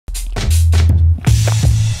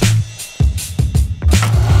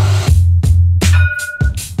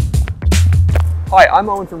Hi, I'm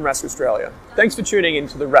Owen from Rask Australia. Thanks for tuning in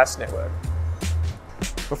to the Rask Network.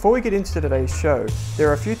 Before we get into today's show, there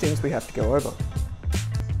are a few things we have to go over.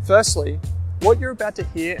 Firstly, what you're about to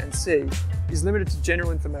hear and see is limited to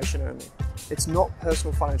general information only. It's not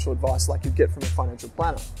personal financial advice like you'd get from a financial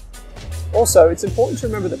planner. Also, it's important to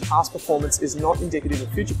remember that past performance is not indicative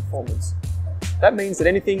of future performance. That means that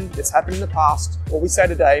anything that's happened in the past, or we say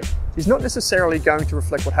today, is not necessarily going to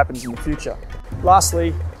reflect what happens in the future.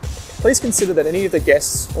 Lastly, please consider that any of the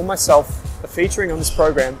guests or myself are featuring on this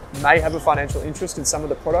program may have a financial interest in some of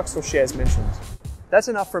the products or shares mentioned. That's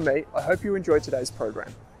enough from me. I hope you enjoyed today's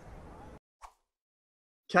program.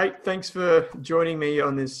 Cate, thanks for joining me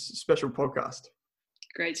on this special podcast.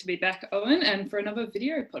 Great to be back, Owen, and for another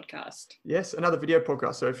video podcast. Yes, another video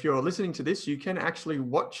podcast. So if you're listening to this, you can actually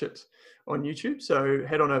watch it on YouTube. So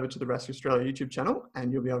head on over to the Rask Australia YouTube channel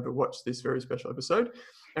and you'll be able to watch this very special episode.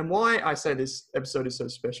 And why I say this episode is so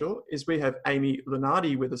special is we have Amy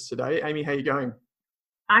Lunardi with us today. Amy, how are you going?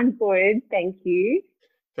 I'm good, thank you.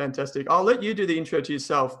 Fantastic. I'll let you do the intro to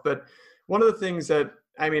yourself, but one of the things that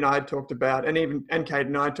Amy and I had talked about, and Cate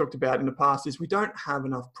and I talked about in the past, is we don't have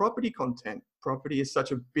enough property content. Property is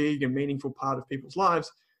such a big and meaningful part of people's lives,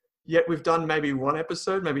 yet we've done maybe one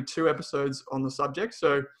episode, maybe two episodes on the subject.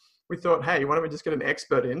 So we thought, hey, why don't we just get an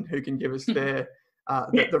expert in who can give us their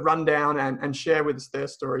the rundown and share with us their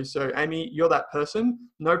story. So Amy, you're that person,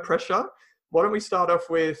 no pressure. Why don't we start off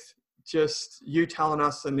with just you telling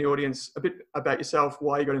us and the audience a bit about yourself,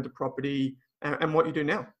 why you got into property and what you do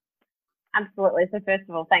now. Absolutely. So first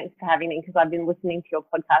of all, thanks for having me because I've been listening to your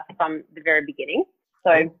podcast from the very beginning.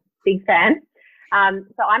 So big fan.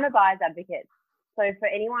 So I'm a buyer's advocate. So for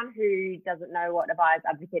anyone who doesn't know what a buyer's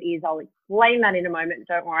advocate is, I'll explain that in a moment,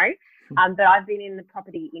 don't worry. But I've been in the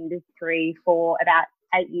property industry for about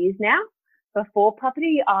 8 years now. Before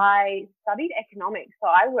property, I studied economics. So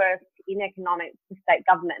I worked in economics for state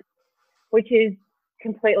government, which is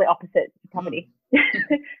completely opposite to property,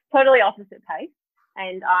 totally opposite pace.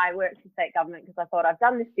 And I worked for state government because I thought I've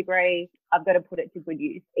done this degree, I've got to put it to good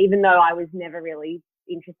use, even though I was never really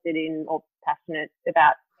interested in or passionate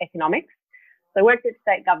about economics. So I worked at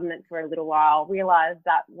state government for a little while, realised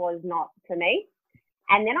that was not for me.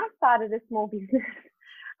 And then I started a small business.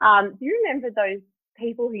 Do you remember those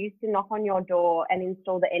people who used to knock on your door and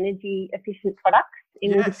install the energy efficient products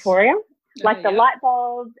in Victoria? Like the light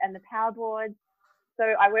bulbs and the power boards. So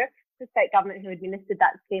I worked for state government who administered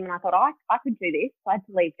that scheme and I thought, I could do this. So I had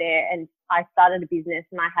to leave there and I started a business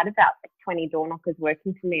and I had about 20 door knockers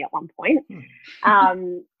working for me at one point.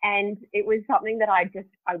 And it was something that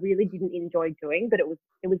I really didn't enjoy doing, but it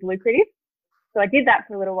was lucrative. So I did that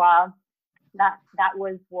for a little while. That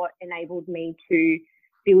was what enabled me to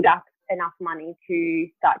build up enough money to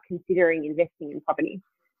start considering investing in property,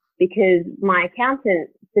 because my accountant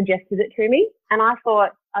suggested it to me. And I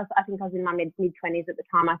thought, I think I was in my mid-20s at the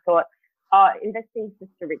time, I thought, investing is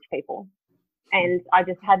just for rich people. And I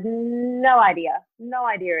just had no idea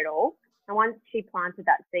at all. And once she planted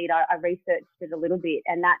that seed, I researched it a little bit,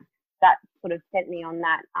 and that sort of sent me on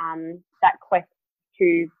that quest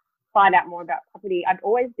to find out more about property. I'd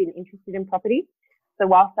always been interested in property. So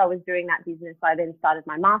whilst I was doing that business, I then started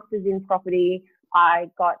my master's in property. I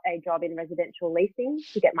got a job in residential leasing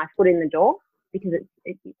to get my foot in the door, because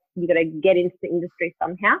you got to get into the industry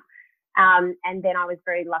somehow. And then I was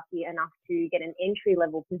very lucky enough to get an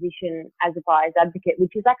entry-level position as a buyer's advocate,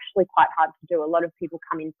 which is actually quite hard to do. A lot of people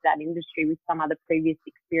come into that industry with some other previous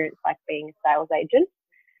experience, like being a sales agent.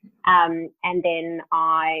 And then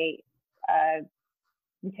I,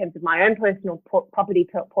 in terms of my own personal property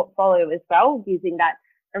portfolio as well, using that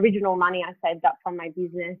original money I saved up from my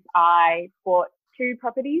business, I bought 2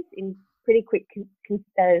 properties in pretty quick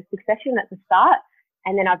succession at the start.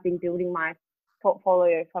 And then I've been building my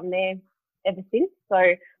portfolio from there ever since. So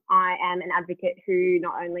I am an advocate who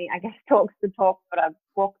not only, I guess, talks the talk, but I've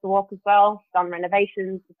walked the walk as well, done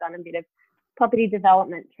renovations, done a bit of property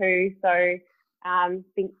development too. So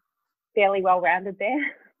think fairly well-rounded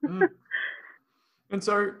there. And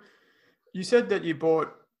so you said that you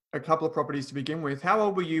bought a couple of properties to begin with. How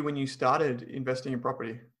old were you when you started investing in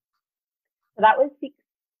property? So that was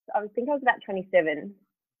I was about 27.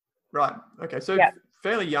 Right. Okay. So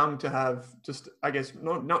fairly young to have just, I guess,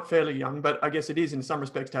 not fairly young, but I guess it is in some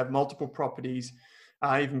respects to have multiple properties,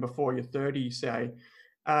 even before you're 30, say.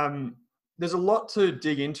 There's a lot to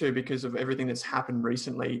dig into because of everything that's happened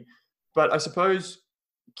recently. But I suppose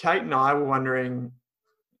Cate and I were wondering,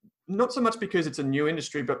 not so much because it's a new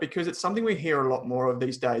industry, but because it's something we hear a lot more of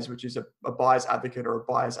these days, which is a buyer's advocate or a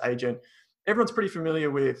buyer's agent. Everyone's pretty familiar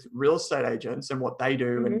with real estate agents and what they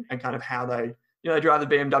do and kind of how they they drive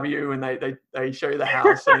the BMW and they show you the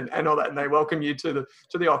house and all that, and they welcome you to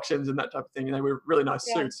the auctions and that type of thing. And they wear really nice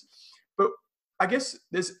suits. But I guess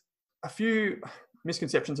there's a few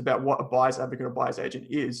misconceptions about what a buyer's advocate or buyer's agent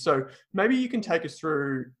is. So maybe you can take us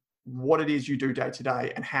through what it is you do day to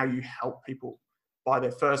day and how you help people buy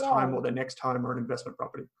their first home or their next home or an investment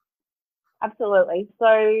property. Absolutely.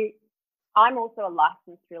 So I'm also a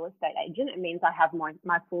licensed real estate agent. It means I have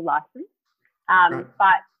my full license. Right.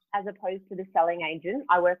 But as opposed to the selling agent,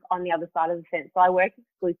 I work on the other side of the fence. So I work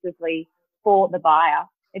exclusively for the buyer.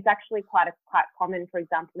 It's actually quite common, for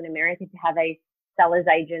example, in America to have a seller's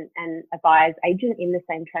agent and a buyer's agent in the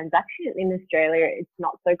same transaction. In Australia, it's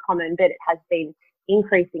not so common, but it has been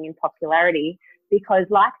increasing in popularity because,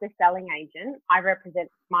 like the selling agent, I represent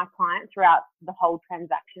my client throughout the whole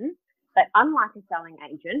transaction. But unlike a selling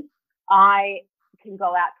agent, I can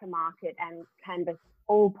go out to market and canvass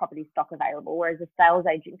all property stock available, whereas a sales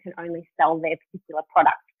agent can only sell their particular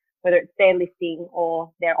product, whether it's their listing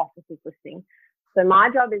or their office's listing. So my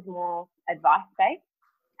job is more advice-based,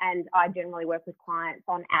 and I generally work with clients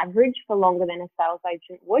on average for longer than a sales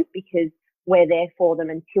agent would because we're there for them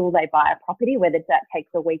until they buy a property, whether that takes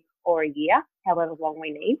a week or a year, however long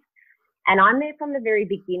we need. And I'm there from the very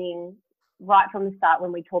beginning, right from the start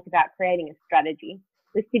when we talk about creating a strategy.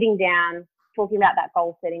 We're sitting down, talking about that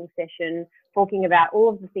goal setting session, talking about all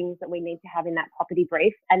of the things that we need to have in that property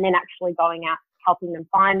brief, and then actually going out, helping them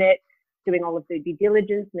find it, doing all of the due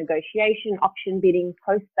diligence, negotiation, auction bidding,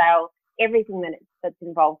 post-sale, everything that's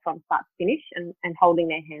involved from start to finish, and holding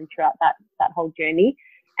their hand throughout that whole journey.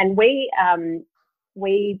 And we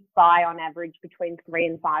buy on average between 3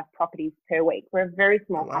 and 5 properties per week. We're a very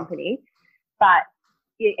small company, but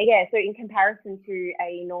so in comparison to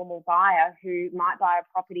a normal buyer who might buy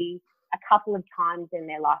a property a couple of times in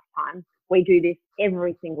their lifetime, we do this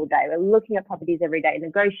every single day. We're looking at properties every day,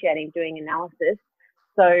 negotiating, doing analysis.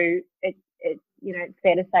 So it's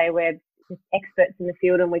fair to say we're just experts in the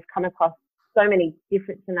field, and we've come across so many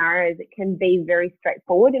different scenarios. It can be very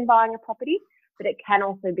straightforward in buying a property, but it can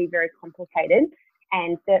also be very complicated,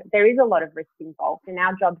 and there is a lot of risk involved. And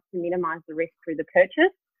our job is to minimise the risk through the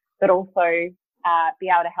purchase, but also be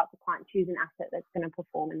able to help the client choose an asset that's going to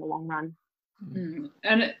perform in the long run.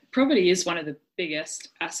 And property is one of the biggest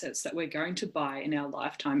assets that we're going to buy in our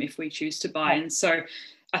lifetime if we choose to buy. And so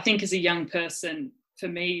I think as a young person, for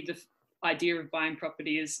me, the idea of buying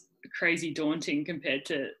property is crazy daunting compared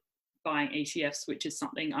to buying ETFs, which is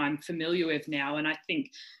something I'm familiar with now. And I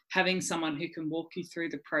think having someone who can walk you through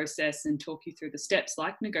the process and talk you through the steps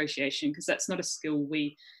like negotiation, because that's not a skill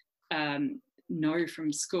we know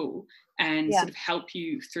from school, and sort of help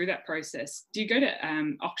you through that process. Do you go to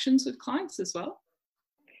auctions with clients as well?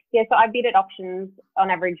 Yeah, so I bid at auctions on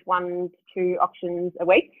average 1 to 2 auctions a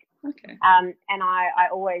week. Okay. And I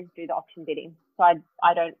always do the auction bidding. So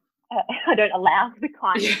I don't allow the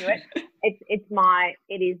client to do it.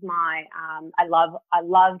 I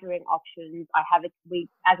love doing auctions. We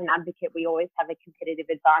as an advocate, we always have a competitive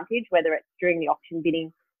advantage, whether it's during the auction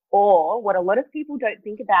bidding or what a lot of people don't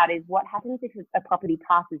think about is what happens if a property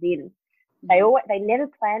passes in. They never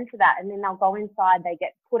plan for that, and then they'll go inside. They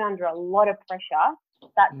get put under a lot of pressure.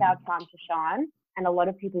 That's our time to shine, and a lot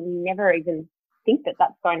of people never even think that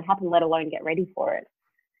that's going to happen, let alone get ready for it.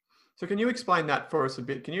 So can you explain that for us a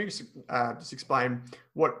bit? Can you just explain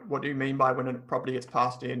what do you mean by when a property gets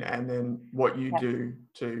passed in, and then what you do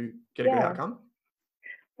to get a good outcome?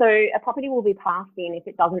 So a property will be passed in if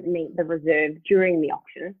it doesn't meet the reserve during the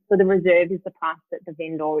auction. So the reserve is the price that the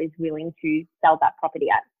vendor is willing to sell that property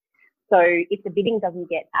at. So if the bidding doesn't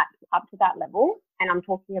get up to that level, and I'm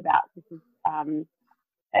talking about this is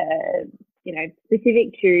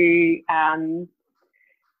specific to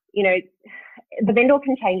the vendor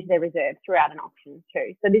can change their reserve throughout an auction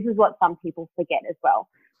too. So this is what some people forget as well.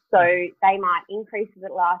 So they might increase it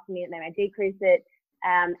at last minute, they may decrease it.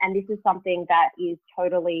 And this is something that is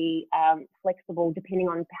totally flexible depending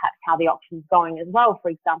on perhaps how the auction's going as well. For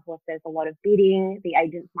example, if there's a lot of bidding, the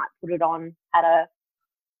agents might put it on at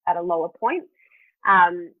a lower point.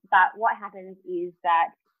 But what happens is that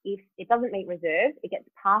if it doesn't meet reserve, it gets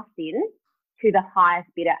passed in to the highest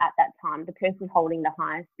bidder at that time, the person holding the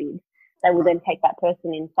highest bid. They will then take that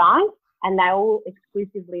person inside, and they will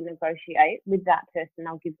exclusively negotiate with that person.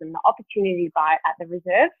 They'll give them the opportunity to buy it at the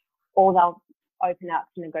reserve, or they'll open up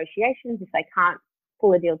to negotiations. If they can't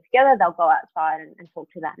pull a deal together, they'll go outside and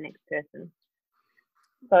talk to that next person.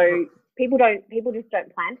 So people just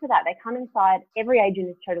don't plan for that. They come inside. Every agent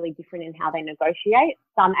is totally different in how they negotiate.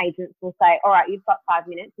 Some agents will say, all right, you've got 5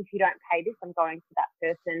 minutes. If you don't pay this, I'm going to that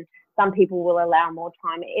person. Some people will allow more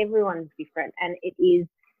time. Everyone's different, and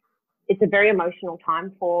it's a very emotional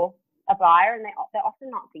time for a buyer and they're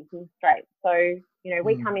often not thinking straight. So, you know,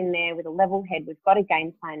 we come in there with a level head. We've got a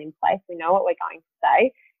game plan in place. We know what we're going to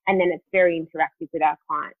say. And then it's very interactive with our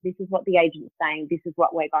client. This is what the agent's saying. This is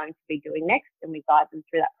what we're going to be doing next. And we guide them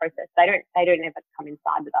through that process. They don't ever come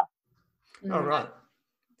inside with us. Oh, right.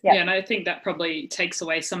 Yeah, and I think that probably takes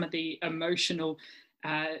away some of the emotional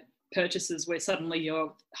purchases where suddenly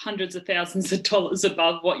you're hundreds of thousands of dollars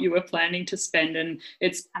above what you were planning to spend, and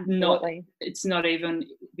it's not even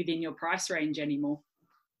within your price range anymore.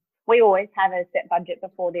 We always have a set budget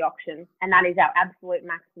before the auction, and that is our absolute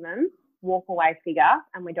maximum walk away figure,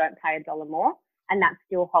 and we don't pay $1 more, and that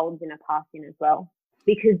still holds in a pass-in as well.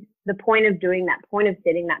 Because the point of doing that, point of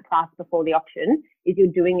setting that price before the auction, is you're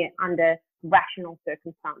doing it under rational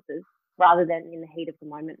circumstances rather than in the heat of the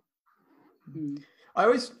moment. I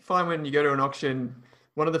always find when you go to an auction,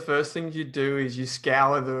 one of the first things you do is you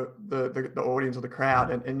scour the audience or the crowd,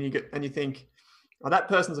 and you think, oh, that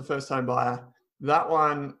person's a first-time buyer. That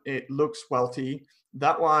one, it looks wealthy.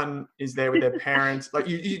 That one is there with their parents. Like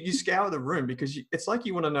you scour the room because it's like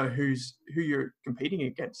you want to know who you're competing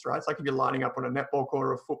against, right? It's like if you're lining up on a netball court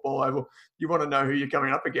or a football oval, you want to know who you're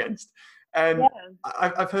coming up against. And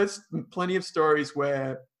I've heard plenty of stories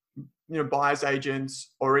where, you know, buyers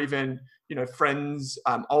agents or even, you know, friends,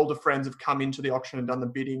 older friends have come into the auction and done the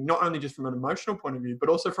bidding, not only just from an emotional point of view, but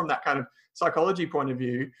also from that kind of psychology point of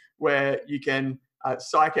view where you can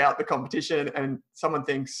psych out the competition and someone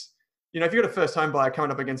thinks, you know, if you've got a first home buyer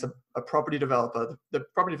coming up against a property developer, the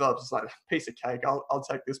property developer's like, piece of cake, I'll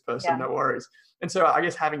take this person, no worries. And so I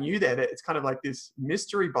guess having you there, it's kind of like this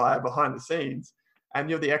mystery buyer behind the scenes, and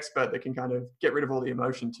you're the expert that can kind of get rid of all the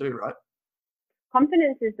emotion too, right?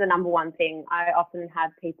 Confidence is the number one thing. I often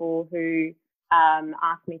have people who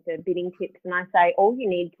ask me for bidding tips, and I say all you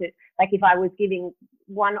need to, like if I was giving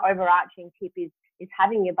one overarching tip is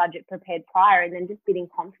having your budget prepared prior and then just bidding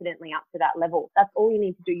confidently up to that level. That's all you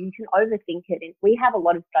need to do. You can overthink it. And we have a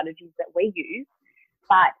lot of strategies that we use,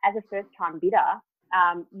 but as a first-time bidder,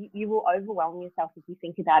 you will overwhelm yourself if you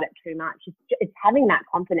think about it too much. It's having that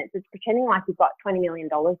confidence. It's pretending like you've got $20 million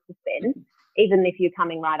to spend, even if you're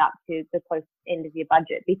coming right up to the close end of your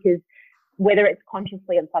budget, because whether it's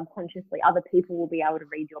consciously or subconsciously, other people will be able to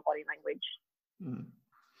read your body language.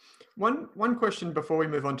 One question before we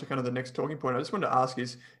move on to kind of the next talking point, I just wanted to ask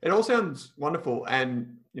is, it all sounds wonderful,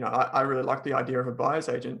 and you know, I really like the idea of a buyer's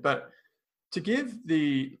agent, but to give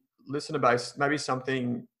the listener base maybe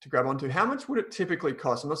something to grab onto, how much would it typically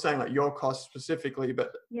cost? I'm not saying like your cost specifically,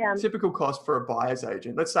 but typical cost for a buyer's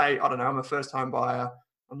agent. Let's say, I don't know, I'm a first-time buyer.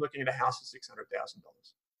 I'm looking at a house for $600,000.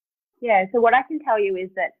 Yeah. So what I can tell you is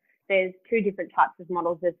that there's two different types of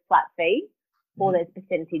models. There's flat fee or there's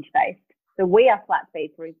percentage based. So we are flat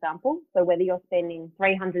fee, for example. So whether you're spending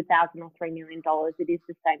 $300,000 or $3 million, it is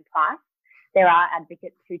the same price. There are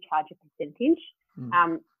advocates who charge a percentage.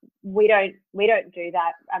 We don't do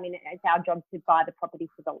that. I mean, it's our job to buy the property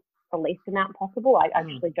for the least amount possible. I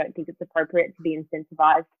actually don't think it's appropriate to be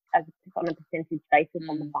incentivized on a percentage basis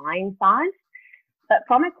on the buying side. But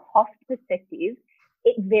from a cost perspective,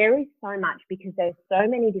 it varies so much because there's so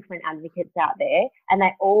many different advocates out there, and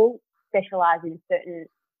they all specialize in certain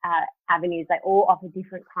avenues. They all offer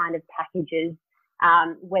different kind of packages,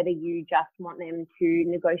 whether you just want them to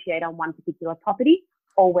negotiate on one particular property,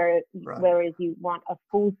 or whereas you want a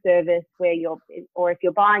full service or if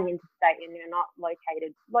you're buying interstate and you're not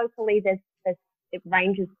located locally, it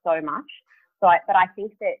ranges so much. But I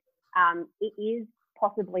think that it is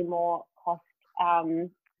possibly more cost.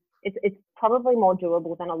 It's probably more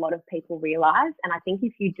doable than a lot of people realise. And I think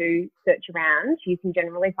if you do search around, you can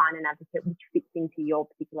generally find an advocate which fits into your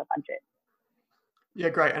particular budget. Yeah,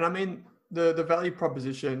 great. And I mean, the value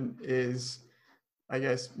proposition is, I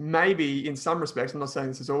guess, maybe in some respects, I'm not saying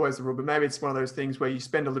this is always the rule, but maybe it's one of those things where you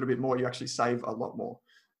spend a little bit more, you actually save a lot more.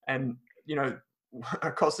 And, you know,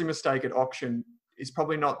 a costly mistake at auction is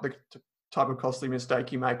probably not the type of costly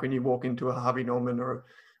mistake you make when you walk into a Harvey Norman or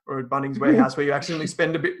a Bunnings warehouse where you accidentally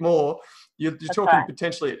spend a bit more. You're talking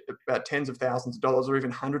potentially about tens of thousands of dollars or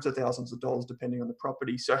even hundreds of thousands of dollars, depending on the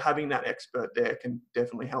property. So having that expert there can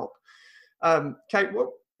definitely help. Cate,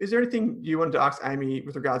 is there anything you wanted to ask Amy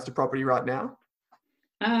with regards to property right now?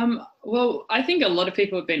 Well, I think a lot of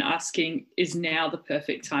people have been asking, is now the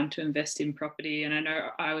perfect time to invest in property? And I know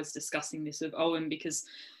I was discussing this with Owen because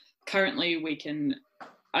currently we can,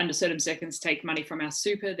 under certain circumstances, take money from our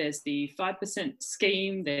super. There's the 5%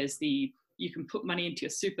 scheme. You can put money into your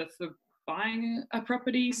super for buying a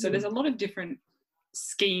property. So there's a lot of different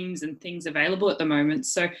schemes and things available at the moment.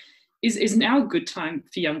 So is now a good time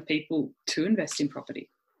for young people to invest in property?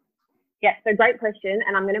 Yeah, so great question.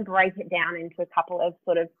 And I'm going to break it down into a couple of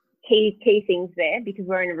sort of key things there, because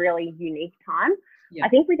we're in a really unique time. Yeah. I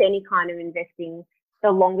think with any kind of investing,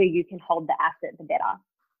 the longer you can hold the asset, the better.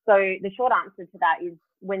 So the short answer to that is,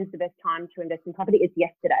 when's the best time to invest in property? It's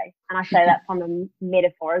yesterday. And I say that from a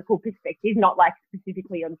metaphorical perspective, not like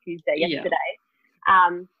specifically on Tuesday, yesterday.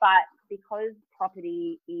 But because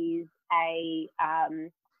property is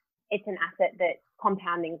it's an asset that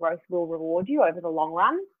compounding growth will reward you over the long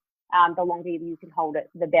run. The longer you can hold it,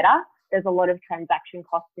 the better. There's a lot of transaction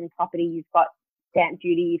costs in property. You've got stamp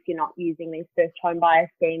duty if you're not using these first home buyer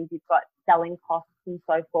schemes. You've got selling costs and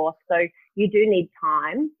so forth. So you do need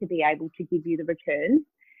time to be able to give you the returns.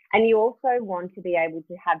 And you also want to be able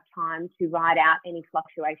to have time to ride out any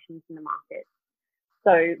fluctuations in the market.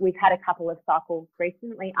 So we've had a couple of cycles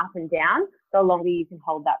recently up and down. The longer you can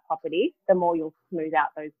hold that property, the more you'll smooth out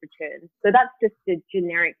those returns. So that's just the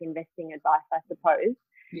generic investing advice, I suppose.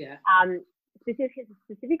 Yeah.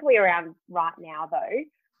 Specifically around right now, though,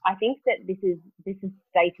 I think that this is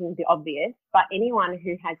stating the obvious, but anyone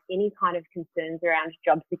who has any kind of concerns around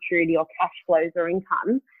job security or cash flows or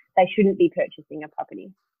income, they shouldn't be purchasing a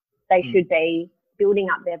property. They should be building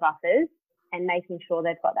up their buffers and making sure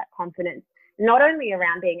they've got that confidence, not only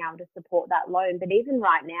around being able to support that loan, but even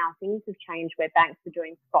right now, things have changed where banks are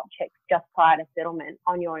doing spot checks just prior to settlement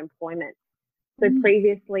on your employment. So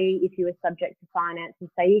previously, if you were subject to finance and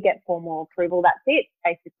say you get formal approval, that's it.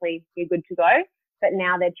 Basically, you're good to go. But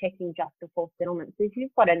now they're checking just before settlement. So if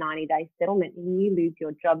you've got a 90-day settlement and you lose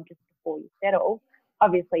your job just before you settle,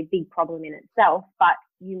 obviously big problem in itself, but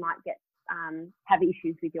you might get have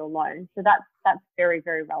issues with your loan. So that's very,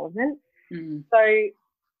 very relevant. So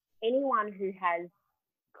anyone who has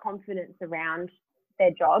confidence around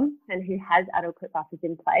their job and who has adequate buffers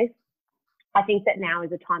in place, I think that now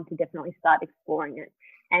is a time to definitely start exploring it.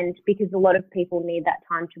 And because a lot of people need that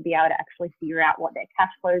time to be able to actually figure out what their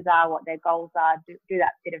cash flows are, what their goals are, do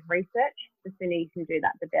that bit of research. The sooner you can do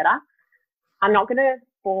that, the better. I'm not going to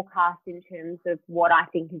forecast in terms of what I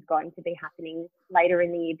think is going to be happening later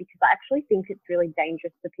in the year, because I actually think it's really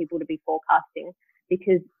dangerous for people to be forecasting,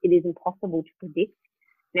 because it is impossible to predict.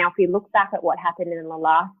 Now, if we look back at what happened in the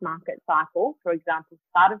last market cycle, for example,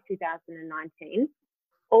 start of 2019,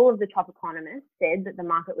 all of the top economists said that the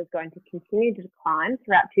market was going to continue to decline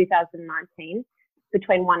throughout 2019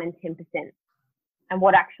 between 1% and 10%. And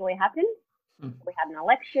what actually happened? We had an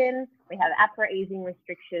election, we had APRA easing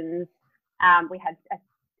restrictions, we had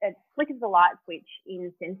a flick of the light switch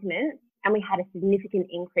in sentiment, and we had a significant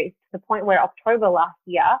increase to the point where October last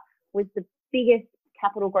year was the biggest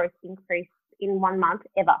capital growth increase in 1 month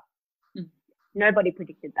ever. Nobody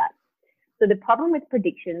predicted that. So the problem with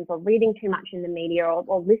predictions or reading too much in the media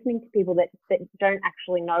or listening to people that don't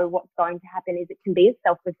actually know what's going to happen is it can be a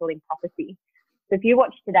self-fulfilling prophecy. So if you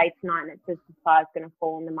watch Today Tonight and it says the sky's going to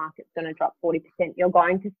fall and the market's going to drop 40%, you're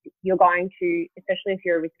going to, especially if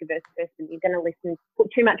you're a risk-averse person, you're going to put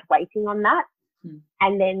too much weighting on that,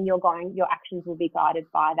 and then your actions will be guided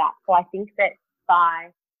by that. So I think that by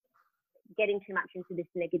getting too much into this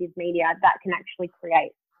negative media, that can actually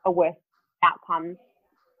create a worse outcome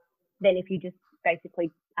than if you just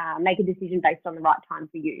basically make a decision based on the right time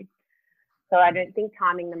for you. So I don't think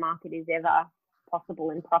timing the market is ever possible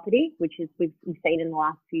in property, which is we've seen in the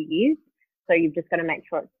last few years. So you've just got to make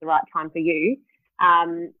sure it's the right time for you.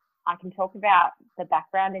 I can talk about the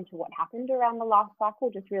background into what happened around the last cycle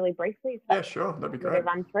just really briefly. Yeah, sure. That'd be great. To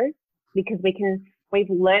run through, because we've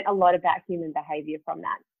learned a lot about human behavior from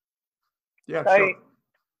that. Yeah, so sure.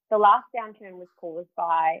 The last downturn was caused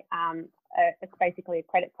by it's basically a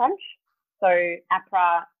credit crunch. So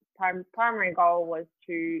APRA primary goal was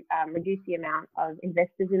to reduce the amount of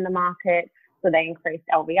investors in the market. So they increased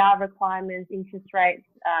LVR requirements, interest rates,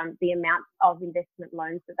 the amount of investment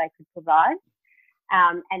loans that they could provide.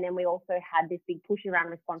 And then we also had this big push around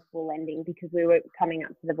responsible lending because we were coming up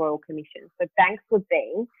to the Royal Commission. So banks were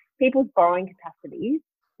people's borrowing capacities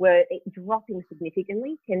were dropping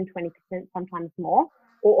significantly, 10, 20%, sometimes more,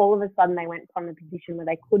 or all of a sudden they went from a position where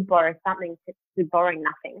they could borrow something to borrowing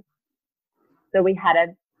nothing. So we had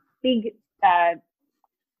a big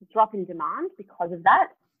drop in demand because of that.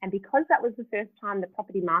 And because that was the first time the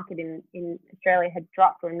property market in Australia had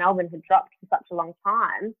dropped, or in Melbourne had dropped for such a long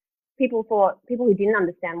time, people who didn't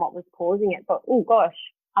understand what was causing it thought, oh gosh,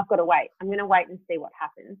 I've got to wait. I'm going to wait and see what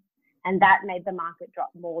happens. And that made the market drop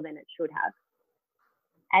more than it should have.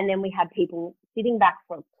 And then we had people sitting back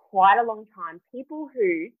for quite a long time,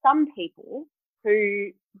 some people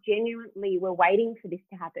who genuinely were waiting for this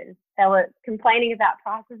to happen. They were complaining about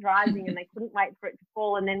prices rising and they couldn't wait for it to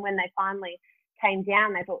fall. And then when they finally came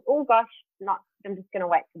down, they thought, oh gosh, I'm just going to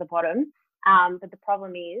wait for the bottom. But the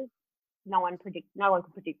problem is no one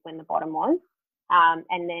could predict when the bottom was.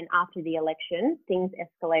 And then after the election, things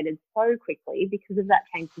escalated so quickly because of that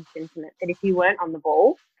change in sentiment that if you weren't on the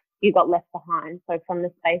ball, you got left behind. So from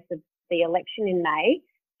the space of the election in May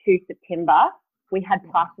to September, we had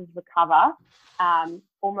prices recover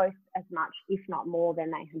almost as much, if not more,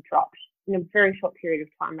 than they had dropped in a very short period of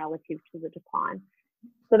time relative to the decline.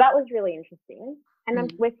 So that was really interesting.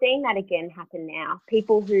 And we're seeing that again happen now.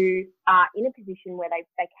 People who are in a position where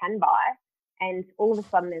they can buy, and all of a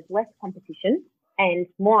sudden there's less competition and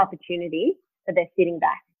more opportunity, but they're sitting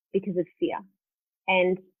back because of fear.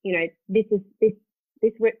 And, you know, this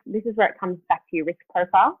is where it comes back to your risk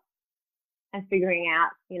profile and figuring out,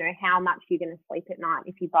 you know, how much you're going to sleep at night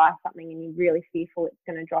if you buy something and you're really fearful it's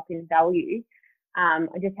going to drop in value. I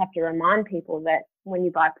just have to remind people that when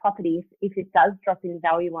you buy property, if it does drop in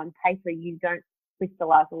value on paper, you don't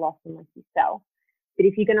crystallize a loss unless you sell. But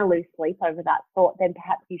if you're going to lose sleep over that thought, then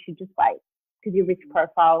perhaps you should just wait, because your risk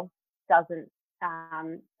profile doesn't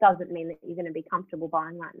mean that you're going to be comfortable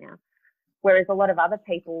buying right now. Whereas a lot of other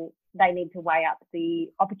people, they need to weigh up the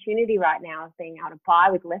opportunity right now of being able to buy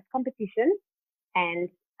with less competition and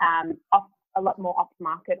a lot more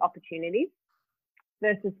off-market opportunities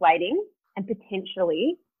versus waiting and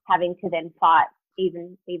potentially having to then fight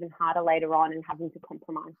even harder later on and having to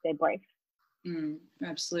compromise their brief.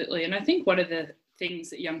 Absolutely. And I think one of the things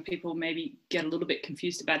that young people maybe get a little bit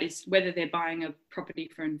confused about is whether they're buying a property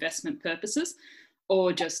for investment purposes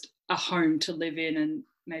or just a home to live in and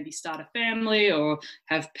maybe start a family or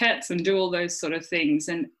have pets and do all those sort of things,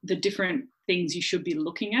 and the different things you should be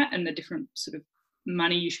looking at and the different sort of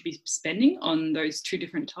money you should be spending on those two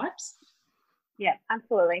different types. Yeah,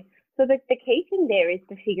 absolutely. So the key thing there is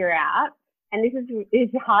to figure out, and this is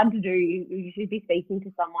hard to do, you should be speaking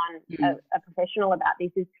to someone, a professional about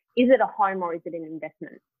this, is it a home or is it an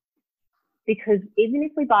investment? Because even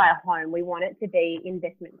if we buy a home, we want it to be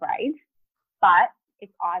investment grade, but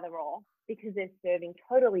it's either or, because they're serving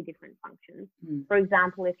totally different functions. For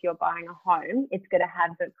example, if you're buying a home, it's going to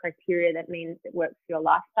have the criteria that means it works for your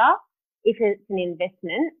lifestyle. If it's an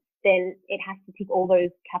investment, then it has to tick all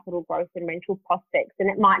those capital growth and rental prospects, and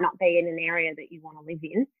it might not be in an area that you want to live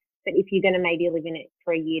in. But if you're going to maybe live in it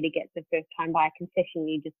for a year to get the first home buyer concession,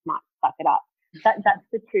 you just might suck it up. That's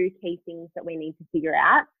the two key things that we need to figure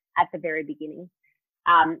out at the very beginning.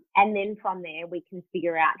 And then from there, we can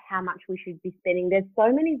figure out how much we should be spending. There's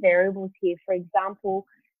so many variables here. For example,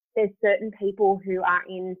 there's certain people who are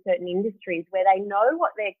in certain industries where they know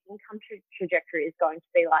what their income trajectory is going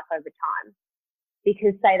to be like over time,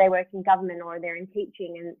 because say they work in government or they're in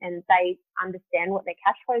teaching and they understand what their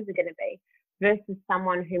cash flows are going to be, versus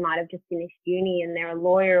someone who might have just finished uni and they're a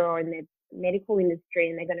lawyer or in the medical industry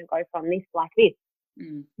and they're going to go from this like this.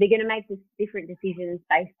 They're going to make different decisions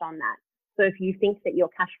based on that. So if you think that your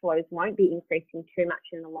cash flows won't be increasing too much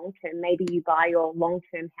in the long term, maybe you buy your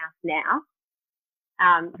long-term house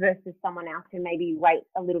now versus someone else who maybe wait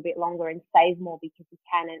a little bit longer and save more because you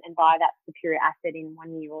can and buy that superior asset in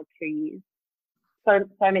 1 year or 2 years.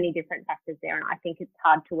 So many different factors there, and I think it's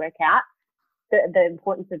hard to work out. The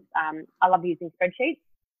importance of, I love using spreadsheets.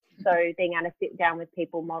 So being able to sit down with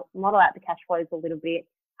people, model out the cash flows a little bit,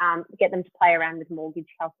 get them to play around with mortgage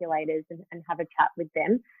calculators and have a chat with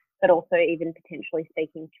them, but also even potentially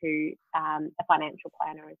speaking to a financial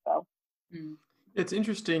planner as well. It's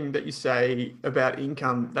interesting that you say about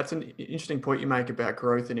income. That's an interesting point you make about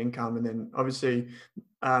growth and income. And then obviously,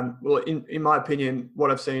 in my opinion,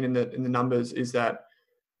 what I've seen in the numbers is that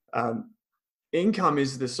income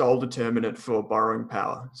is the sole determinant for borrowing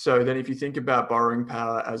power. So then if you think about borrowing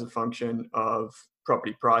power as a function of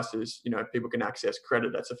property prices, you know, people can access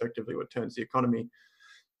credit. That's effectively what turns the economy.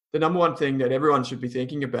 The number one thing that everyone should be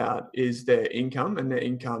thinking about is their income and their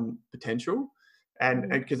income potential. And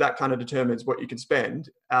because that kind of determines what you can spend.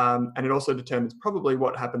 And it also determines probably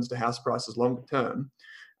what happens to house prices longer term.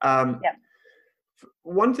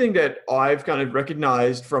 One thing that I've kind of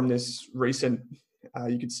recognized from this recent,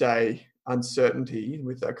 you could say, uncertainty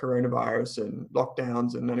with coronavirus and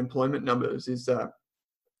lockdowns and unemployment numbers is that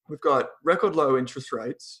we've got record low interest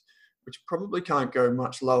rates, which probably can't go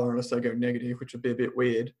much lower unless they go negative, which would be a bit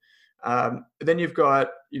weird. Then you've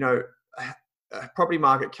got, you know, a property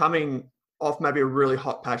market coming off maybe a really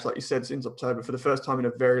hot patch, like you said, since October for the first time in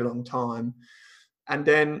a very long time. And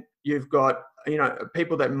then you've got, you know,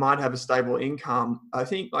 people that might have a stable income. I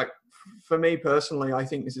think, like, for me personally, I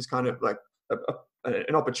think this is kind of like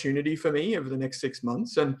an opportunity for me over the next 6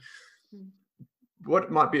 months. And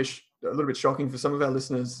what might be a little bit shocking for some of our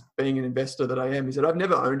listeners, being an investor that I am, is that I've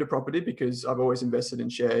never owned a property because I've always invested in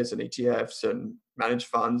shares and ETFs and managed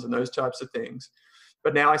funds and those types of things.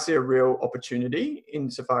 But now I see a real opportunity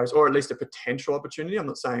insofar as, or at least a potential opportunity. I'm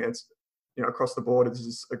not saying it's across the board, this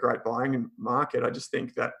is a great buying market. I just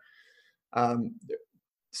think that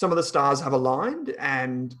some of the stars have aligned,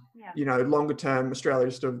 and longer term, Australia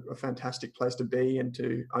is still a fantastic place to be and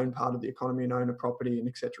to own part of the economy and own a property and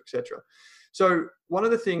et cetera, et cetera. So one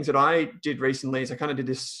of the things that I did recently is I kind of did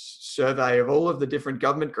this survey of all of the different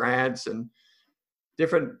government grants and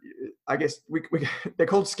different, I guess they're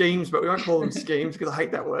called schemes, but we won't call them schemes because I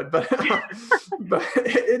hate that word, but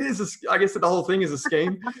it is, I guess the whole thing is a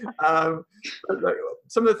scheme.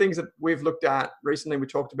 Some of the things that we've looked at recently, we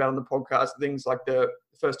talked about on the podcast, things like the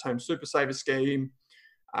First Home Super Saver scheme.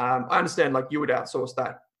 I understand like you would outsource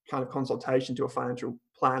that kind of consultation to a financial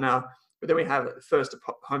planner, but then we have First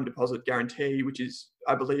Home Deposit Guarantee, which is,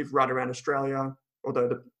 I believe, right around Australia,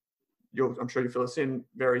 although I'm sure you fill us in,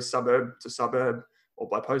 varies suburb to suburb or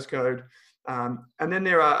by postcode. And then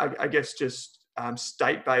there are, I guess, just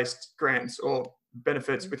state-based grants or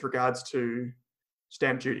benefits with regards to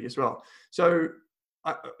stamp duty as well. So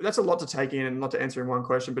that's a lot to take in and not to answer in one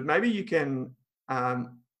question, but maybe you can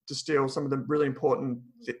distill some of the really important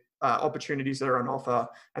opportunities that are on offer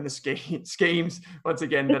and the schemes, once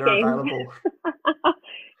again, that are available.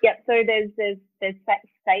 Yep. So there's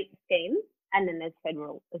state schemes and then there's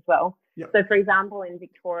federal as well. Yep. So for example, in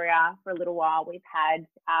Victoria, for a little while, we've had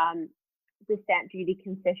the stamp duty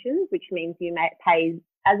concessions, which means you may pay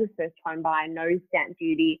as a first home buyer no stamp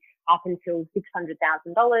duty up until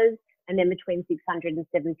 $600,000. And then between 600 and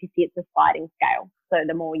 750, it's a sliding scale. So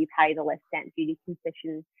the more you pay, the less stamp duty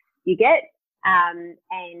concessions you get. And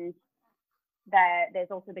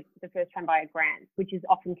there's also the first home buyer grant, which is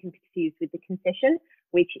often confused with the concession,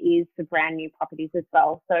 which is for brand new properties as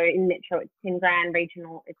well. So in metro, it's 10 grand,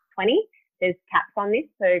 regional, it's 20. There's caps on this.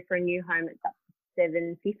 So for a new home, it's up to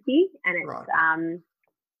 750, and it's right.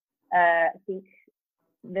 I think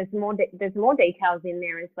there's more details in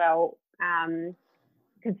there as well.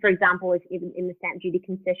 Because, for example, if in the stamp duty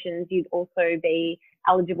concessions, you'd also be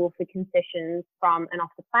eligible for concessions from an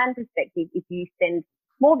off-the-plan perspective if you spend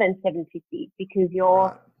more than $750, because your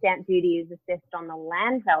right. stamp duty is assessed on the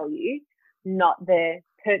land value, not the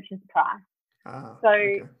purchase price.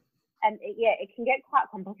 Okay. And it can get quite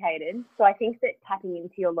complicated. So I think that tapping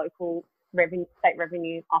into your local state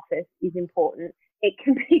revenue office is important. It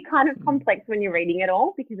can be kind of complex when you're reading it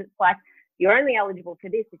all, because it's like, you're only eligible for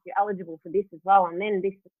this if you're eligible for this as well, and then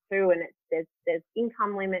this is too, and there's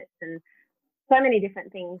income limits and so many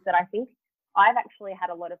different things that I think I've actually had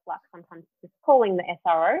a lot of luck sometimes just calling the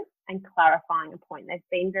SRO and clarifying a point. They've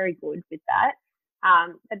been very good with that,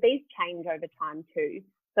 but these change over time too.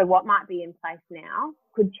 So what might be in place now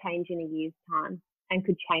could change in a year's time and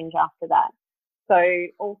could change after that. So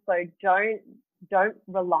also don't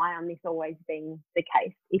rely on this always being the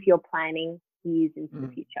case if you're planning years into the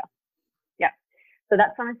future. So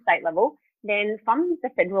that's from a state level. Then from the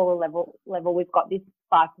federal level, we've got this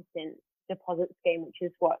 5% deposit scheme, which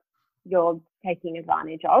is what you're taking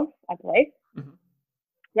advantage of, I believe. Mm-hmm.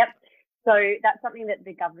 Yep. So that's something that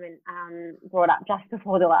the government brought up just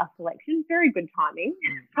before the last election. Very good timing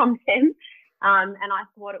from them. And I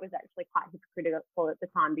thought it was actually quite hypocritical at the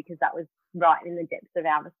time, because that was right in the depths of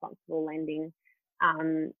our responsible lending,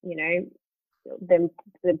 them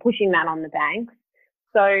pushing that on the banks.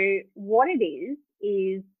 So what it is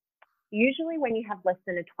usually when you have less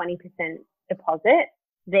than a 20% deposit,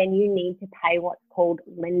 then you need to pay what's called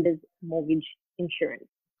lender's mortgage insurance.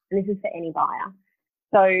 And this is for any buyer.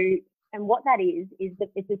 So, and what that is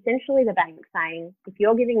that it's essentially the bank saying, if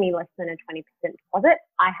you're giving me less than a 20% deposit,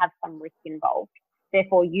 I have some risk involved.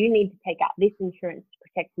 Therefore, you need to take out this insurance to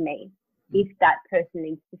protect me if that person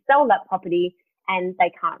needs to sell that property and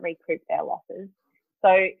they can't recoup their losses.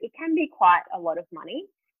 So it can be quite a lot of money,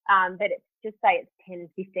 but it's just say it's 10,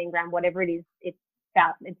 15 grand, whatever it is, it's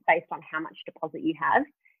based on how much deposit you have.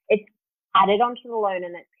 It's added onto the loan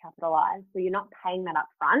and it's capitalised. So you're not paying that up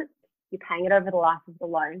front, you're paying it over the life of the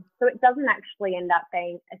loan. So it doesn't actually end up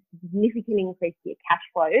being a significant increase to your cash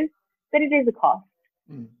flows, but it is a cost.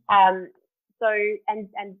 So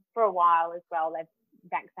for a while as well,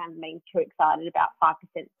 banks haven't been too excited about 5%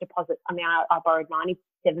 deposit. I mean, I borrowed 97%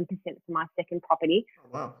 for my second property. Oh,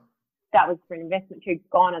 wow. That was for an investment too.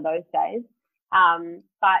 Gone are those days.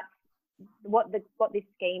 But what this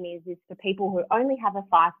scheme is for people who only have a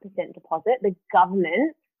 5% deposit, the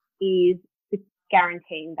government is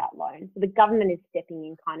guaranteeing that loan. So the government is stepping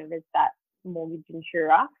in kind of as that mortgage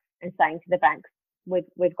insurer and saying to the banks,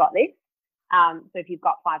 we've got this. So if you've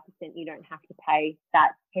got 5%, you don't have to pay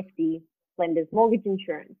that hefty lender's mortgage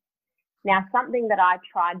insurance. Now, something that I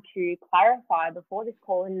tried to clarify before this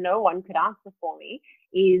call and no one could answer for me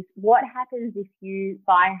is what happens if you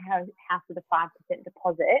buy a house with a 5%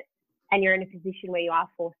 deposit and you're in a position where you are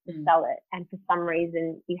forced to sell it, and for some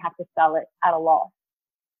reason you have to sell it at a loss,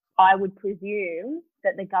 I would presume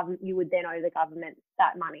that you would then owe the government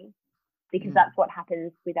that money, because that's what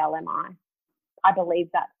happens with LMI. I believe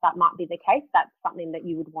that might be the case. That's something that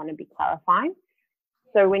you would want to be clarifying.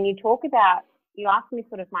 So when you talk about, you asked me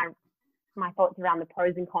sort of my thoughts around the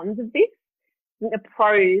pros and cons of this. The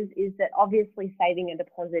pros is that obviously saving a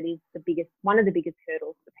deposit is one of the biggest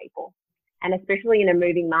hurdles for people. And especially in a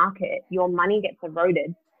moving market, your money gets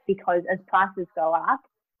eroded, because as prices go up,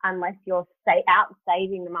 unless you're out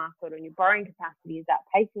saving the market, or your borrowing capacity is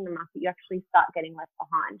outpacing the market, you actually start getting left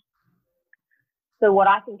behind. So what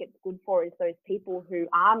I think it's good for is those people who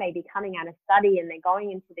are maybe coming out of study and they're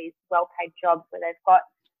going into these well-paid jobs where they've got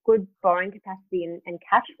good borrowing capacity and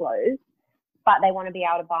cash flows, but they want to be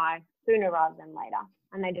able to buy sooner rather than later,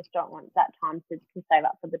 and they just don't want that time to save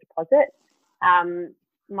up for the deposit.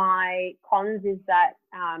 My cons is that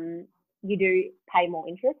you do pay more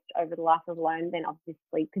interest over the life of the loan than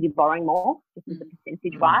obviously because you're borrowing more. This is the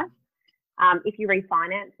percentage wise. If you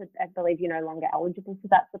refinance, I believe you're no longer eligible for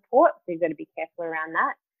that support, so you've got to be careful around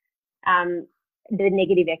that. The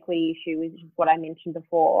negative equity issue, which is what I mentioned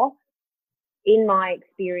before. In my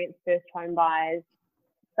experience, first home buyers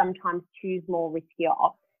sometimes choose more riskier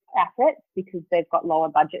assets because they've got lower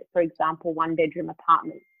budget. For example, 1-bedroom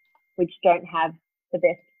apartments, which don't have the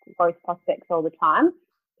best growth prospects all the time.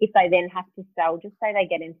 If they then have to sell, just say they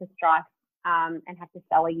get into strife and have to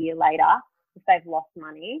sell a year later, if they've lost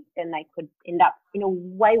money, then they could end up in a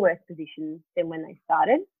way worse position than when they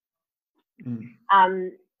started.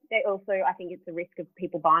 They also, I think it's a risk of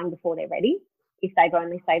people buying before they're ready. If they've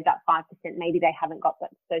only saved up 5%, maybe they haven't got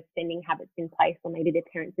those spending habits in place, or maybe their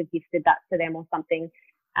parents have gifted that to them or something.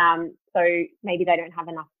 So maybe they don't have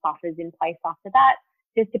enough buffers in place after that.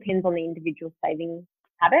 Just depends on the individual saving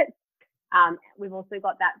habits. We've also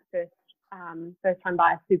got that first home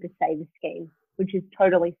buyer super saver scheme, which is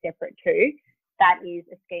totally separate too. That is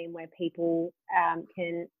a scheme where people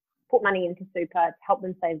can put money into super to help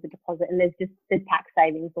them save the deposit, and there's tax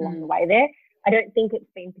savings along the way there. I don't think it's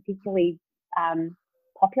been particularly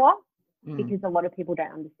popular because a lot of people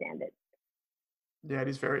don't understand it. Yeah,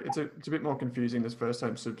 it's a bit more confusing, this first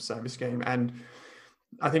home super saver scheme. And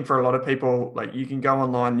I think for a lot of people, like, you can go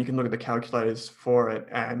online, you can look at the calculators for it,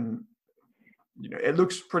 and it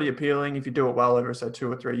looks pretty appealing if you do it well over, say,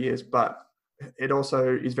 2 or 3 years, but it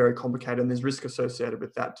also is very complicated, and there's risk associated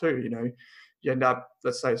with that too. You end up,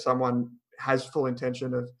 let's say someone has full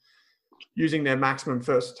intention of using their maximum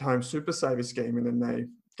first home super saver scheme, and then they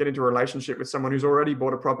get into a relationship with someone who's already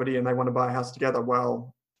bought a property and they want to buy a house together.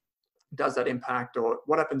 Well, does that impact? Or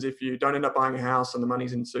what happens if you don't end up buying a house and the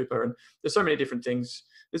money's in super? And there's so many different things.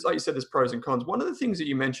 There's, like you said, there's pros and cons. One of the things that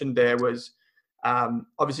you mentioned there was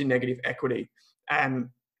obviously negative equity. And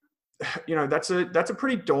that's a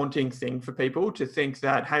pretty daunting thing for people to think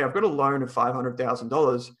that, hey, I've got a loan of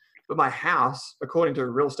 $500,000, but my house, according to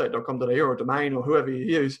realestate.com.au or Domain or whoever you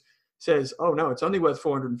use, says, oh no, it's only worth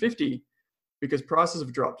 450 because prices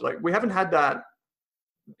have dropped. Like, we haven't had that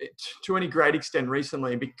to any great extent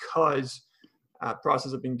recently because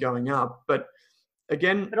prices have been going up. But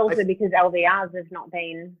again, but also because LVRs have not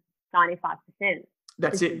been 95%.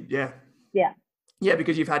 That's it. Yeah. Yeah. Yeah,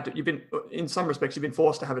 because you've been, in some respects, you've been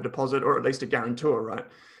forced to have a deposit or at least a guarantor, right?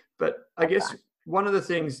 But I guess one of the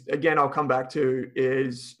things, again, I'll come back to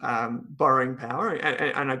is borrowing power.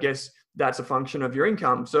 And I guess that's a function of your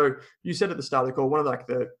income. So you said at the start of the call, one of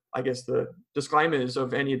the disclaimers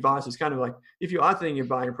of any advice is kind of like, if you are thinking of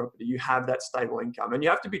buying a property, you have that stable income, and you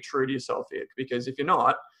have to be true to yourself here, because if you're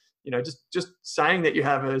not, just saying that you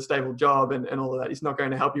have a stable job and all of that is not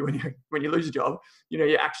going to help you when you lose your job.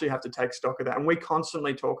 You actually have to take stock of that. And we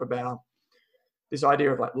constantly talk about this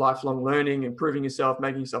idea of like lifelong learning, improving yourself,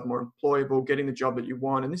 making yourself more employable, getting the job that you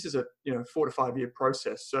want. And this is a 4 to 5 year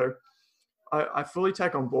process. So I fully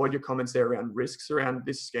take on board your comments there around risks around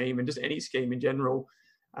this scheme and just any scheme in general.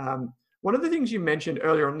 One of the things you mentioned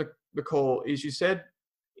earlier on the call is you said,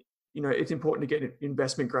 it's important to get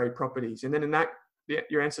investment grade properties. And then in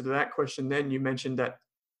your answer to that question, then you mentioned that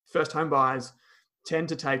first home buyers tend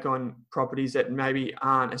to take on properties that maybe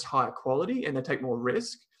aren't as high quality and they take more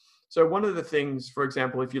risk. So one of the things, for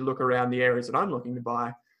example, if you look around the areas that I'm looking to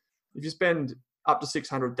buy, if you spend up to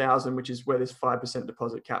 $600,000, which is where this 5%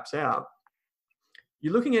 deposit caps out,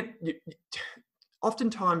 you're looking at,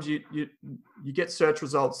 oftentimes you get search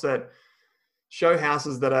results that show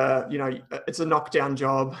houses that are, it's a knockdown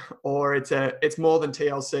job, or it's more than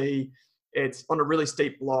TLC. It's on a really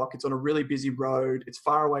steep block. It's on a really busy road. It's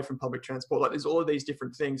far away from public transport. Like, there's all of these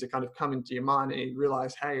different things that kind of come into your mind, and you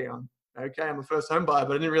realize, hey, I'm a first home buyer,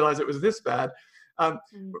 but I didn't realize it was this bad.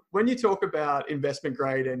 When you talk about investment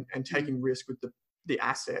grade and taking risk with the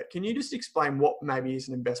asset, can you just explain what maybe is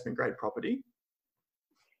an investment grade property?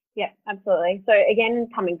 Yeah, absolutely. So again,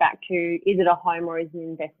 coming back to, is it a home or is it an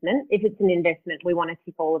investment? If it's an investment, we want to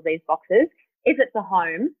tick all of these boxes. If it's a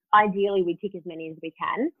home, ideally we tick as many as we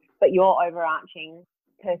can, but your overarching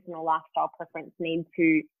personal lifestyle preference needs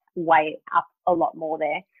to weigh up a lot more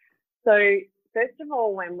there. So first of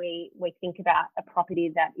all, when we think about a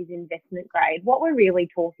property that is investment grade, what we're really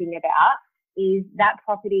talking about is that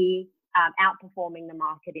property outperforming the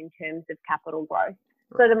market in terms of capital growth.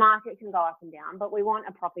 So the market can go up and down, but we want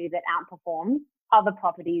a property that outperforms other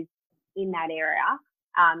properties in that area,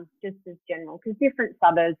 just as general, because different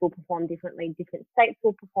suburbs will perform differently, different states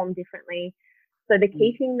will perform differently. So the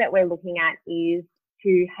key thing that we're looking at is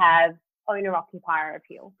to have owner-occupier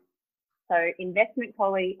appeal. So investment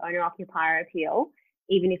quality, owner-occupier appeal,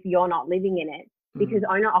 even if you're not living in it, because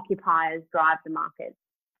owner-occupiers drive the market.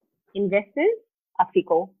 Investors are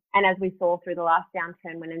fickle. And as we saw through the last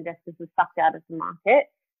downturn when investors were sucked out of the market,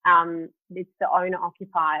 it's the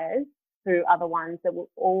owner-occupiers who are the ones that will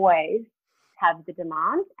always have the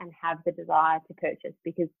demand and have the desire to purchase,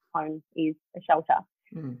 because home is a shelter.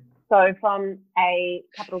 So from a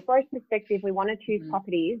capital growth perspective, we want to choose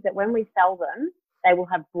properties that when we sell them, they will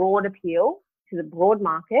have broad appeal to the broad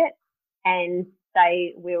market and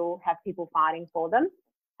they will have people fighting for them.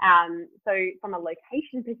 So from a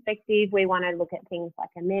location perspective, we want to look at things like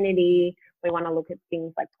amenity. We want to look at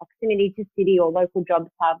things like proximity to city or local job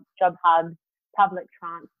hubs, public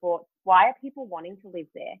transport. Why are people wanting to live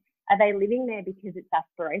there? Are they living there because it's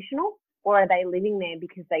aspirational, or are they living there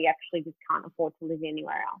because they actually just can't afford to live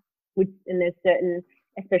anywhere else? And there's certain,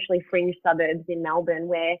 especially fringe suburbs in Melbourne,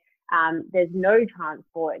 where there's no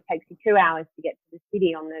transport. It takes you 2 hours to get to the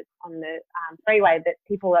city on the freeway, but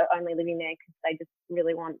people are only living there because they just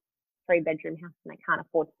really want a 3-bedroom house and they can't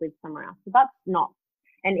afford to live somewhere else. So that's not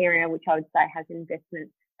an area which I would say has investment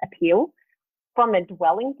appeal. From a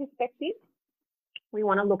dwelling perspective, we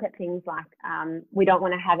want to look at things like we don't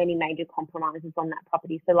want to have any major compromises on that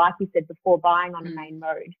property. So like you said before, buying on a main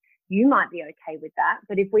road, you might be okay with that.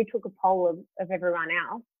 But if we took a poll of everyone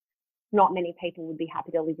else, not many people would be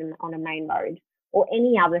happy to live on a main road, or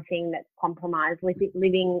any other thing that's compromised,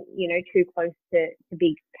 living, too close to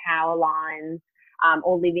big power lines,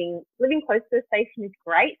 or living close to the station is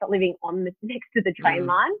great, but living next to the train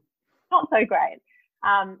line, not so great.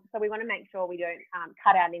 So we want to make sure we don't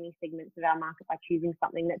cut out any segments of our market by choosing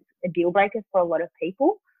something that's a deal breaker for a lot of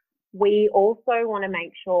people. We also want to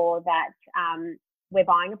make sure that we're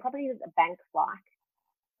buying a property that the banks like.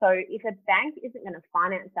 So if a bank isn't going to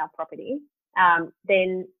finance our property,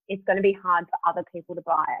 then it's going to be hard for other people to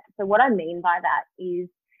buy it. So what I mean by that is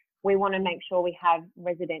we want to make sure we have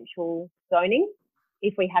residential zoning.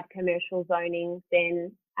 If we have commercial zoning,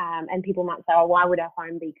 then, and people might say, oh, why would our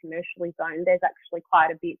home be commercially zoned? There's actually quite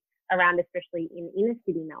a bit around, especially in inner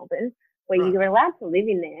city Melbourne, where you're allowed to live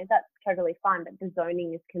in there. That's totally fine, but the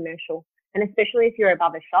zoning is commercial. And especially if you're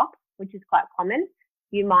above a shop, which is quite common,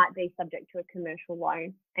 you might be subject to a commercial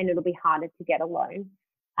loan and it'll be harder to get a loan.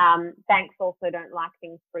 Banks also don't like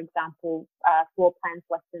things, for example, floor plans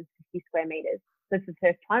less than 50 square metres. So for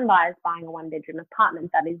first home buyers buying a 1-bedroom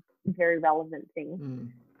apartment, that is a very relevant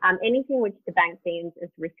thing. Anything which the bank deems as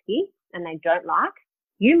risky and they don't like,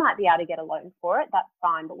 you might be able to get a loan for it, that's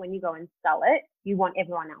fine. But when you go and sell it, you want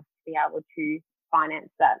everyone else to be able to finance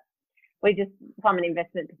that. We just, from an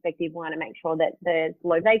investment perspective, want to make sure that there's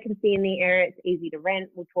low vacancy in the area, it's easy to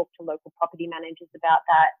rent. We'll talk to local property managers about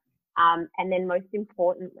that. And then most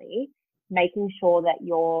importantly, making sure that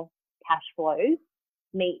your cash flows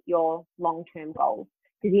meet your long-term goals,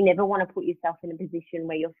 because you never want to put yourself in a position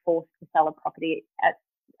where you're forced to sell a property at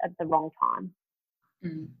the wrong time.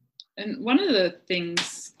 And one of the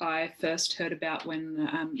things I first heard about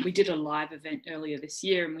when we did a live event earlier this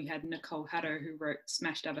year, and we had Nicole Haddo, who wrote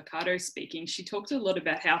Smashed Avocado, speaking. She talked a lot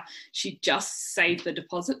about how she just saved the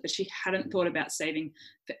deposit, but she hadn't thought about saving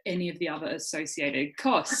for any of the other associated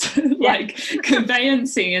costs, like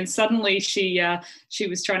conveyancing. And suddenly she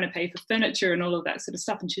was trying to pay for furniture and all of that sort of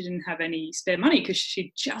stuff, and she didn't have any spare money because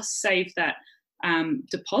she just saved that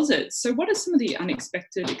deposit. So what are some of the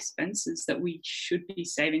unexpected expenses that we should be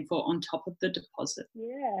saving for on top of the deposit?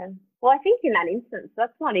 Yeah, well, I think in that instance,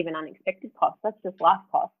 that's not even unexpected costs, that's just life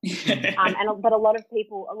costs. But a lot of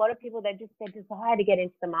people, they just, their desire to get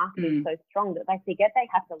into the market is so strong that they forget they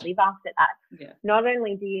have to live after that. Not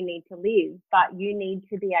only do you need to live, but you need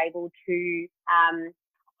to be able to,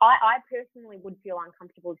 I personally would feel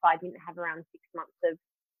uncomfortable if I didn't have around 6 months of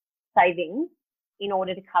savings in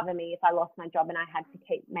order to cover me if I lost my job and I had to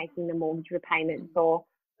keep making the mortgage repayments or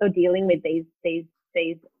or dealing with these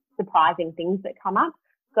surprising things that come up.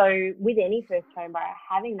 So with any first home buyer,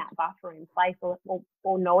 having that buffer in place,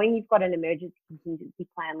 or knowing you've got an emergency contingency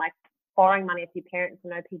plan, like borrowing money off your parents. I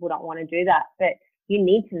know people don't want to do that, but you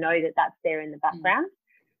need to know that that's there in the background.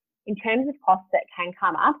 In terms of costs that can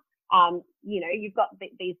come up, you've got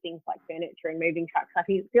these things like furniture and moving trucks. I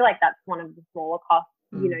feel like that's one of the smaller costs.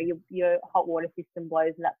 Your hot water system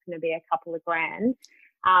blows, and that's going to be a couple of grand.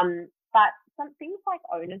 But some things like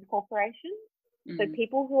owners corporations, so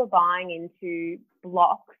people who are buying into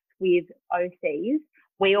blocks with OCs,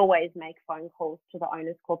 we always make phone calls to the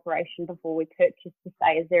owners corporation before we purchase to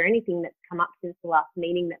say, is there anything that's come up since the last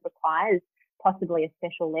meeting that requires possibly a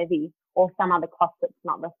special levy or some other cost that's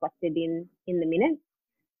not reflected in the minutes?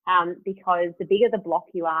 Because the bigger the block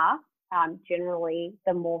you are, generally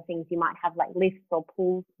the more things you might have, like lifts or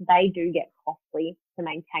pools, they do get costly to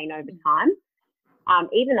maintain over time.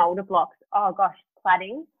 Even older blocks,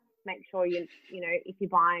 cladding, make sure if you're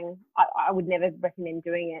buying, I would never recommend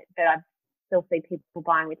doing it, but I still see people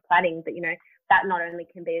buying with cladding, but that not only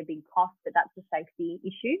can be a big cost, but that's a safety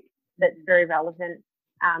issue that's very relevant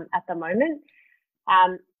at the moment.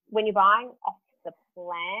 When you're buying off the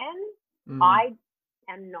plan, I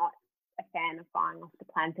am not a fan of buying off the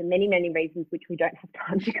plan for many, many reasons, which we don't have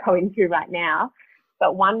time to go into right now.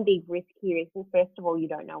 But one big risk here is, well, first of all, you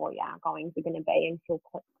don't know what your outgoings are going to be until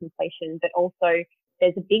completion, but also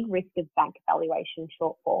there's a big risk of bank valuation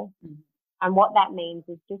shortfall. And what that means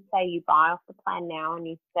is, just say you buy off the plan now and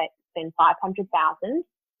you spend $500,000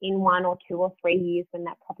 in 1 or 2 or 3 years when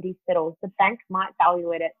that property settles, the bank might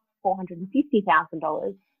value it at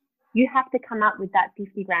 $450,000. You have to come up with that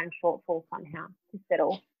 50 grand shortfall somehow to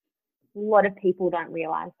settle. A lot of people don't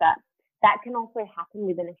realise that. That can also happen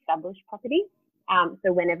with an established property.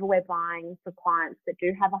 So whenever we're buying for clients that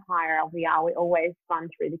do have a higher LVR, we always run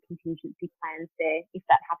through the contingency plans there. If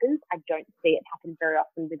that happens, I don't see it happen very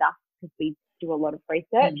often with us because we do a lot of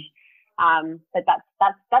research. But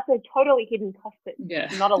that's a totally hidden cost that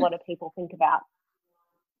not a lot of people think about.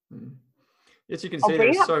 Yes, you can see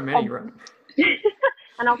there's so many, right?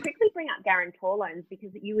 And I'll quickly bring up guarantor loans,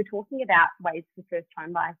 because you were talking about ways for first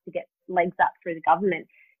home buyers to get legs up through the government.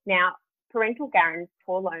 Now, parental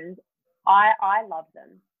guarantor loans, I love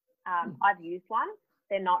them. I've used one.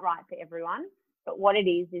 They're not right for everyone, but what it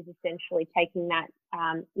is essentially taking that,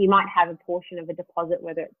 you might have a portion of a deposit,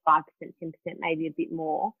 whether it's 5%, 10%, maybe a bit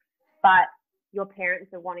more, but your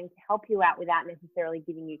parents are wanting to help you out without necessarily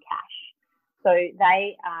giving you cash. So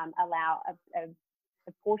they allow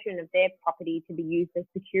a portion of their property to be used as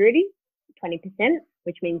security, 20%,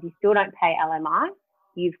 which means you still don't pay LMI.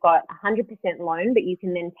 You've got 100% loan, but you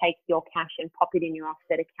can then take your cash and pop it in your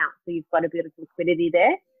offset account. So you've got a bit of liquidity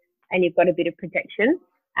there and you've got a bit of protection.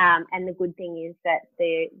 And the good thing is that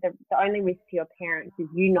the only risk to your parents is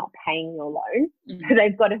you not paying your loan. So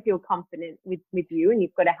they've got to feel confident with you, and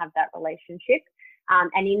you've got to have that relationship.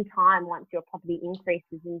 And in time, once your property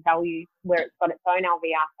increases in value where it's got its own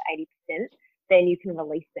LVR for 80%, then you can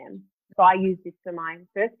release them. So I used this for my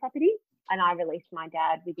first property, and I released my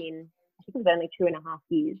dad within, I think it was only 2.5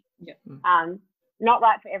 years. Not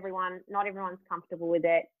right for everyone. Not everyone's comfortable with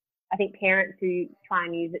it. I think parents who try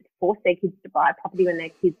and use it to force their kids to buy a property when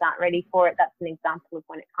their kids aren't ready for it, that's an example of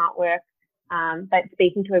when it can't work. But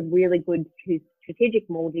speaking to a really good strategic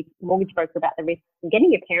mortgage broker about the risks and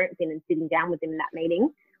getting your parents in and sitting down with them in that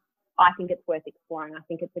meeting, I think it's worth exploring. I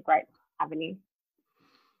think it's a great avenue.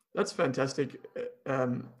 That's fantastic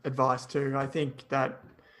advice too. I think that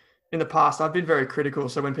in the past, I've been very critical.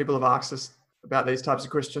 So when people have asked us about these types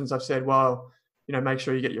of questions, I've said, well, make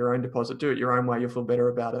sure you get your own deposit, do it your own way, you'll feel better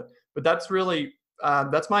about it. But that's really,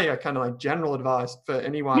 that's my kind of like general advice for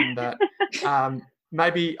anyone that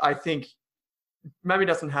maybe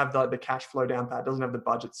doesn't have the cash flow down pat, doesn't have the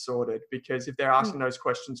budget sorted, because if they're asking those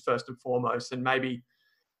questions first and foremost, and maybe,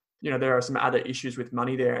 there are some other issues with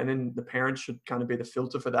money there, and then the parents should kind of be the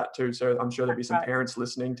filter for that too. So I'm sure there'll be some parents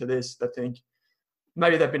listening to this that think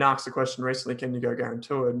maybe they've been asked the question recently, can you go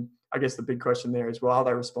guarantor? And I guess the big question there is, well, are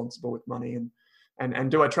they responsible with money?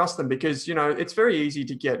 And do I trust them? Because, it's very easy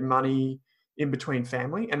to get money in between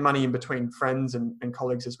family, and money in between friends and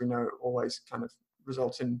colleagues, as we know, always kind of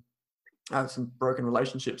results in some broken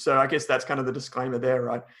relationships. So I guess that's kind of the disclaimer there,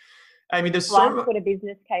 right? I mean, there's I put a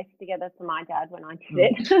business case together for my dad when I did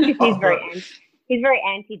it. He's very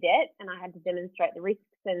anti-debt, and I had to demonstrate the risks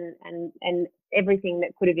and everything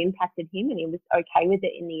that could have impacted him, and he was okay with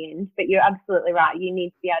it in the end. But you're absolutely right. You need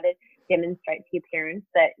to be able to demonstrate to your parents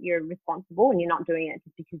that you're responsible and you're not doing it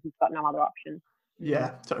just because you've got no other option.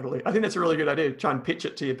 Yeah, totally. I think that's a really good idea. Try and pitch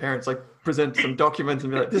it to your parents, like present some documents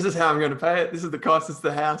and be like, this is how I'm going to pay it. This is the cost. This is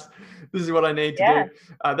the house. This is what I need to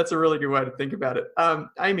do. That's a really good way to think about it.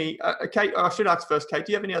 Amy, Kate, I should ask first, Kate,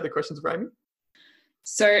 do you have any other questions for Amy?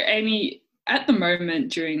 So Amy, at the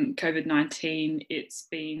moment during COVID-19, it's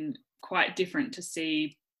been quite different to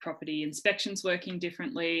see property inspections working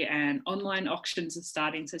differently, and online auctions are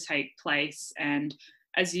starting to take place, and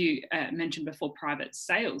as you mentioned before, private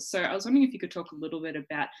sales. So I was wondering if you could talk a little bit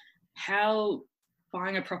about how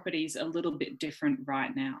buying a property is a little bit different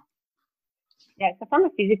right now. Yeah, so from a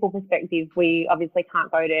physical perspective, we obviously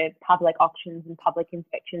can't go to public auctions and public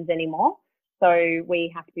inspections anymore. So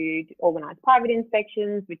we have to organise private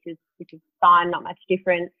inspections, which is fine, not much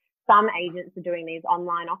different. Some agents are doing these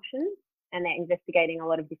online auctions, and they're investigating a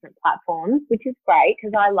lot of different platforms, which is great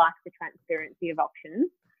because I like the transparency of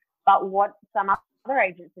auctions. But what some other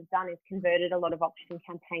agents have done is converted a lot of auction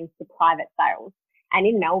campaigns to private sales. And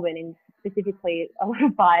in Melbourne, and specifically, a lot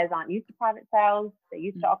of buyers aren't used to private sales, they're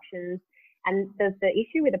used to auctions. And the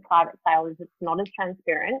issue with a private sale is it's not as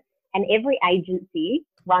transparent, and every agency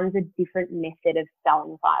runs a different method of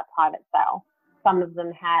selling via private sale. Some of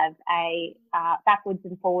them have a backwards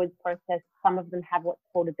and forwards process. Some of them have what's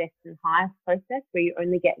called a best and highest process, where you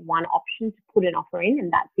only get one option to put an offer in,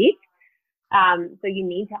 and that's it. So you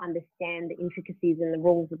need to understand the intricacies and the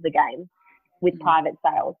rules of the game with private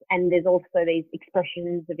sales. And there's also these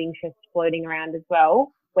expressions of interest floating around as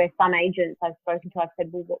well, where some agents I've spoken to, I've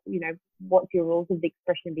said, well, what's your rules of the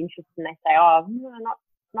expression of interest? And they say, oh, I'm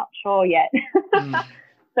not sure yet.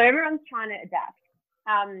 So everyone's trying to adapt.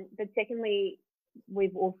 But secondly,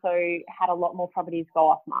 we've also had a lot more properties go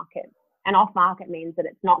off market. And off market means that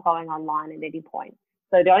it's not going online at any point.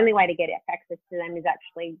 So the only way to get access to them is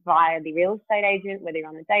actually via the real estate agent, whether you're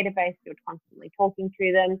on the database, you're constantly talking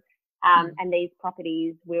to them. And these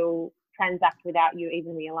properties will transact without you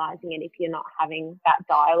even realising it if you're not having that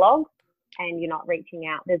dialogue and you're not reaching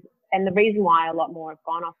out. And the reason why a lot more have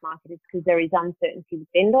gone off market is because there is uncertainty with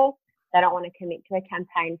vendors. They don't want to commit to a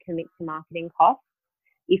campaign, commit to marketing costs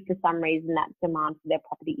if for some reason that demand for their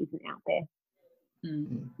property isn't out there.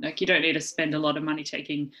 Like you don't need to spend a lot of money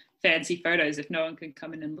taking fancy photos if no one can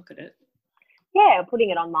come in and look at it. Yeah,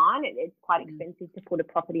 putting it online, it's quite expensive to put a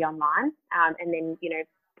property online, and then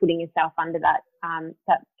putting yourself under that time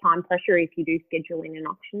pressure if you do schedule in an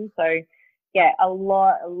auction. So yeah, a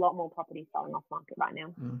lot more property selling off market right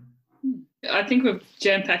now. I think we've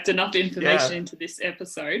jam-packed enough information into this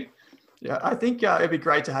episode. Yeah, I think it'd be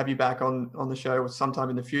great to have you back on the show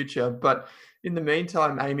sometime in the future. But in the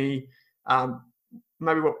meantime, Amy,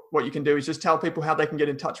 maybe what you can do is just tell people how they can get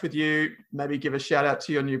in touch with you, maybe give a shout out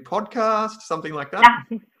to your new podcast, something like that.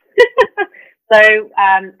 So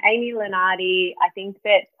Amy Lunardi, I think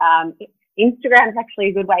that Instagram is actually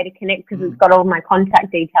a good way to connect because it's got all my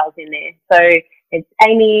contact details in there. So it's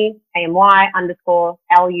Amy, AMY _ LUNARDI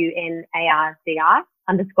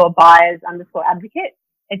 _ buyers _ advocate.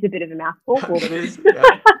 It's a bit of a mouthful. It is,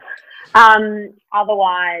 yeah.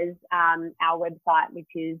 Otherwise, our website,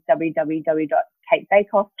 which is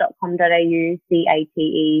www.catebakos.com.au,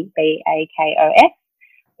 CATEBAKOS.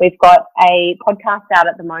 We've got a podcast out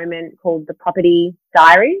at the moment called The Property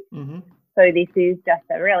Diaries. So this is just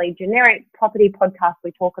a really generic property podcast.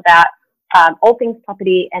 We talk about all things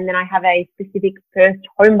property, and then I have a specific first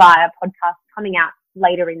home buyer podcast coming out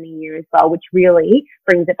later in the year as well, which really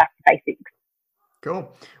brings it back to basics.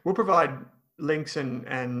 Cool. We'll provide links and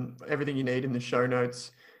everything you need in the show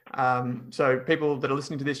notes. So people that are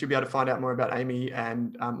listening to this, you'll be able to find out more about Amy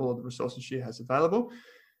and all of the resources she has available.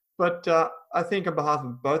 But I think on behalf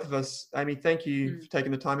of both of us, Amy, thank you for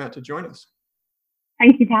taking the time out to join us.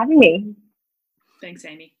 Thank you for having me. Thanks,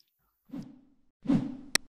 Amy.